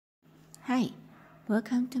Hi,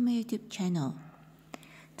 welcome to my YouTube channel.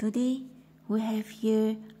 Today we have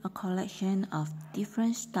here a collection of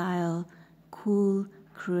different style, cool,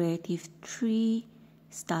 creative tree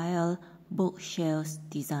style bookshelves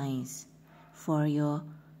designs for your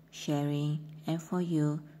sharing and for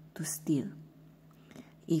you to steal.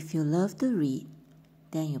 If you love to read,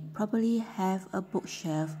 then you probably have a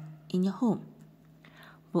bookshelf in your home.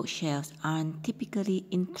 Bookshelves aren't typically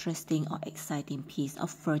interesting or exciting piece of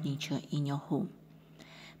furniture in your home,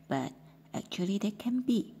 but actually they can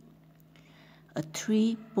be. A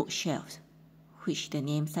tree bookshelf, which the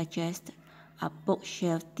name suggests, are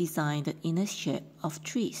bookshelves designed in the shape of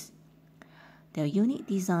trees. Their unique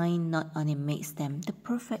design not only makes them the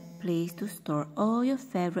perfect place to store all your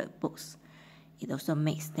favorite books, it also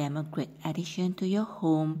makes them a great addition to your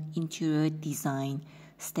home interior design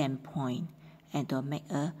standpoint and to make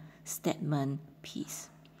a statement piece.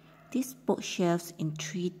 These bookshelves in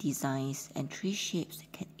tree designs and tree shapes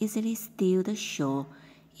can easily steal the show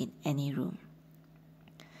in any room.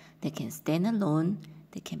 They can stand alone,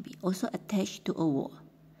 they can be also attached to a wall.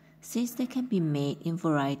 Since they can be made in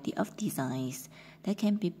variety of designs, they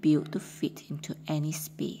can be built to fit into any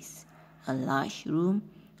space, a large room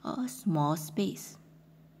or a small space.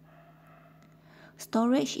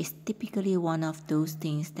 Storage is typically one of those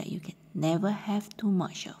things that you can never have too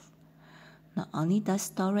much of. Not only does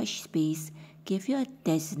storage space give you a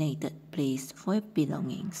designated place for your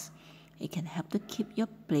belongings, it can help to keep your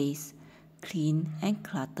place clean and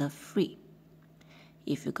clutter-free.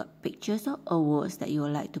 If you got pictures or awards that you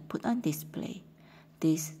would like to put on display,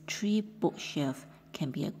 this tree bookshelf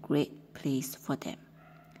can be a great place for them.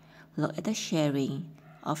 Look at the sharing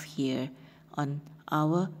of here on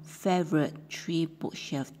our favorite tree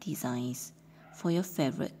bookshelf designs for your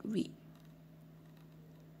favorite read.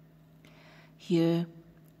 Here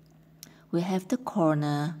we have the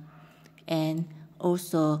corner and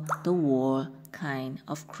also the wall kind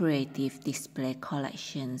of creative display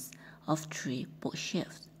collections of tree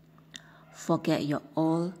bookshelves. Forget your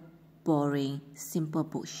old, boring, simple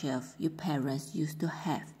bookshelf your parents used to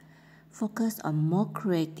have. Focus on more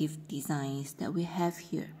creative designs that we have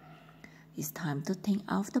here. It's time to think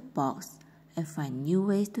out of the box and find new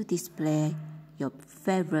ways to display your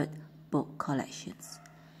favorite book collections.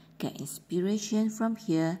 Get inspiration from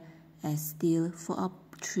here and steal for our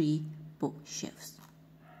tree bookshelves.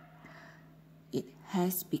 It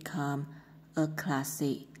has become a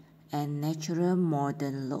classic and natural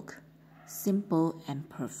modern look, simple and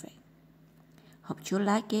perfect. Hope you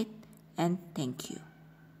like it and thank you.